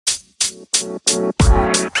Hi,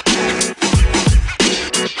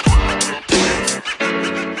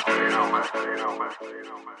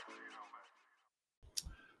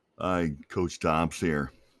 Coach Dobbs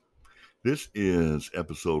here. This is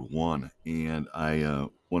episode 1, and I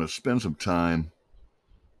want to spend some time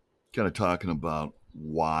kind of talking about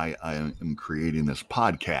why I am creating this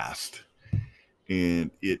podcast. And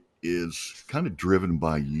it is kind of driven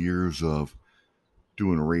by years of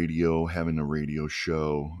doing radio, having a radio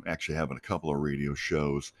show, actually having a couple of radio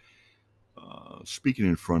shows, speaking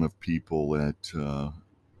in front of people at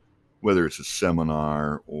whether it's a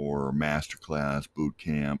seminar or masterclass, boot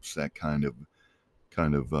camps, that kind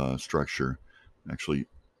of structure. Actually,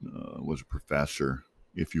 was a professor,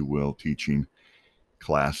 if you will, teaching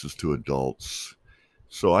classes to adults.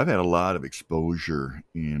 So I've had a lot of exposure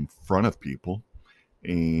in front of people,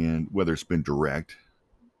 and whether it's been direct,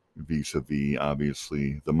 vis-a-vis,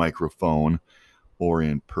 obviously, the microphone, or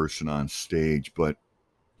in person on stage, but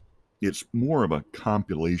it's more of a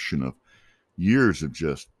compilation of years of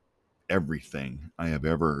just everything I have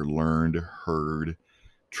ever learned, heard,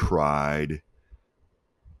 tried,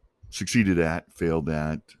 succeeded at, failed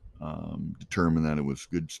at, determined that it was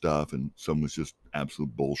good stuff and some was just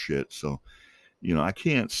absolute bullshit. So, I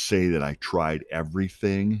can't say that I tried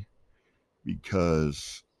everything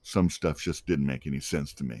because some stuff just didn't make any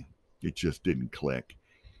sense to me. It just didn't click.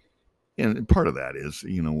 And part of that is,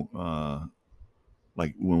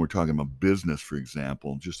 like when we're talking about business, for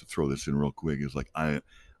example, just to throw this in real quick, is like I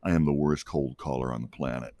am the worst cold caller on the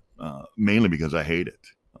planet, mainly because I hate it.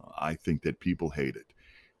 I think that people hate it.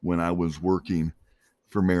 When I was working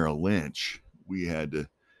for Merrill Lynch, we had to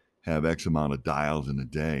have X amount of dials in a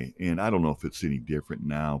day. And I don't know if it's any different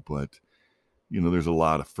now, but there's a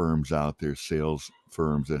lot of firms out there, sales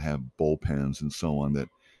firms that have bullpens and so on, that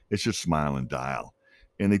it's just smile and dial.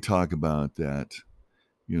 And they talk about that,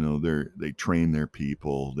 they train their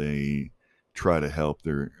people, they try to help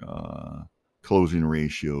their closing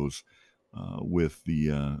ratios with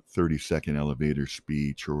the 30-second elevator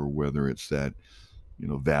speech, or whether it's that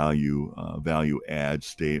value add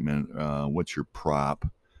statement. What's your prop,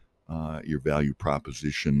 your value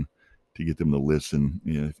proposition to get them to listen?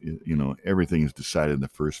 Everything is decided in the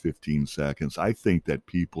first 15 seconds. I think that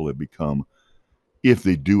people have become, if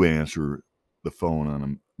they do answer the phone on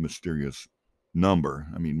a mysterious number,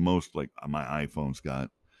 I mean, most, like my iPhone's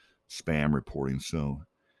got spam reporting. So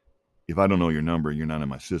if I don't know your number, you're not in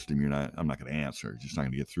my system, I'm not going to answer. It's just not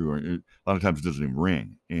going to get through. Or a lot of times it doesn't even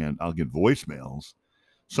ring, and I'll get voicemails.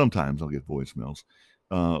 Sometimes I'll get voicemails.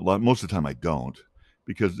 Most of the time I don't,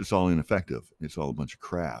 because it's all ineffective. It's all a bunch of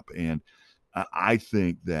crap. And I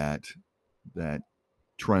think that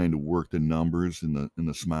trying to work the numbers in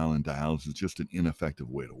the smile and dials is just an ineffective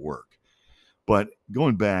way to work. But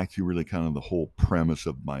going back to really kind of the whole premise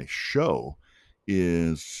of my show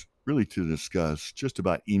is really to discuss just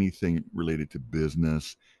about anything related to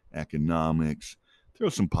business, economics. Throw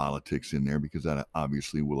some politics in there, because that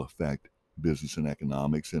obviously will affect business and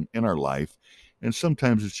economics and in our life. And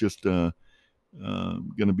sometimes it's just going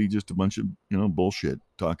to be just a bunch of bullshit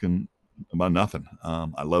talking about nothing.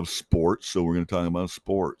 I love sports, so we're going to talk about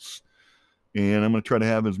sports, and I'm going to try to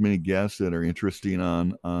have as many guests that are interesting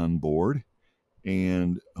on board,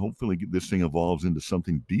 and hopefully this thing evolves into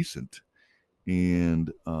something decent.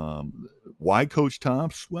 And why Coach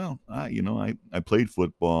Tops? Well, I played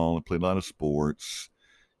football, I played a lot of sports,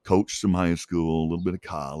 coached some high school, a little bit of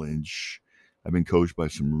college. I've been coached by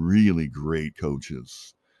some really great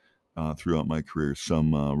coaches throughout my career.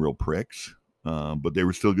 Some real pricks, but they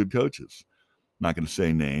were still good coaches. Not going to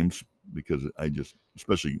say names because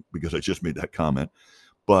especially because I just made that comment.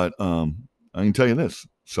 But I can tell you this: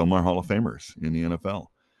 some are Hall of Famers in the NFL,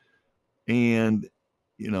 and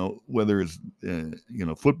whether it's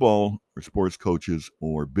football or sports coaches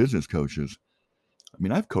or business coaches. I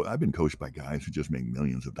mean, I've been coached by guys who just make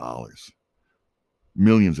millions of dollars.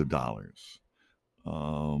 Millions of dollars.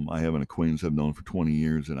 I have an acquaintance I've known for 20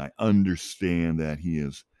 years, and I understand that he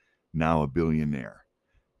is now a billionaire.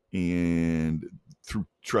 And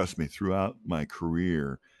trust me, throughout my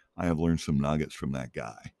career, I have learned some nuggets from that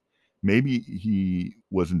guy. Maybe he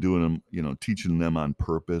wasn't doing them, teaching them on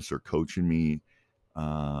purpose or coaching me,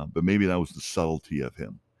 but maybe that was the subtlety of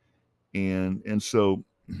him. And so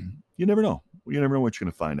you never know. You never know what you're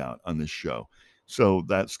going to find out on this show. So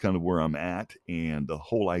that's kind of where I'm at. And the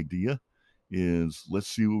whole idea is, let's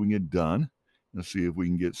see what we can get done. Let's see if we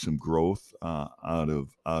can get some growth out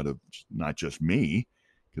of not just me,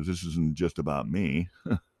 because this isn't just about me,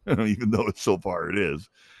 even though so far it is,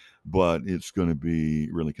 but it's going to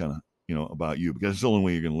be really kind of, about you, because it's the only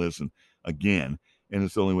way you're going to listen again. And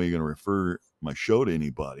it's the only way you're going to refer my show to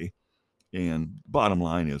anybody. And bottom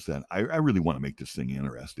line is that I really want to make this thing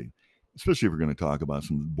interesting, especially if we're going to talk about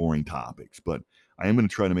some boring topics. But I am going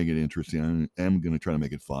to try to make it interesting. I am going to try to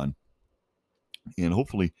make it fun. And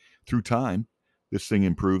hopefully through time, this thing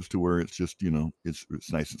improves to where it's just,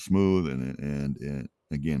 it's nice and smooth. And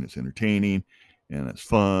again, it's entertaining and it's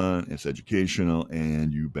fun, it's educational,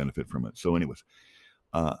 and you benefit from it. So, anyways,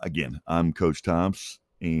 again, I'm Coach Toms,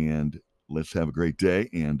 and let's have a great day.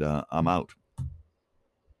 And I'm out.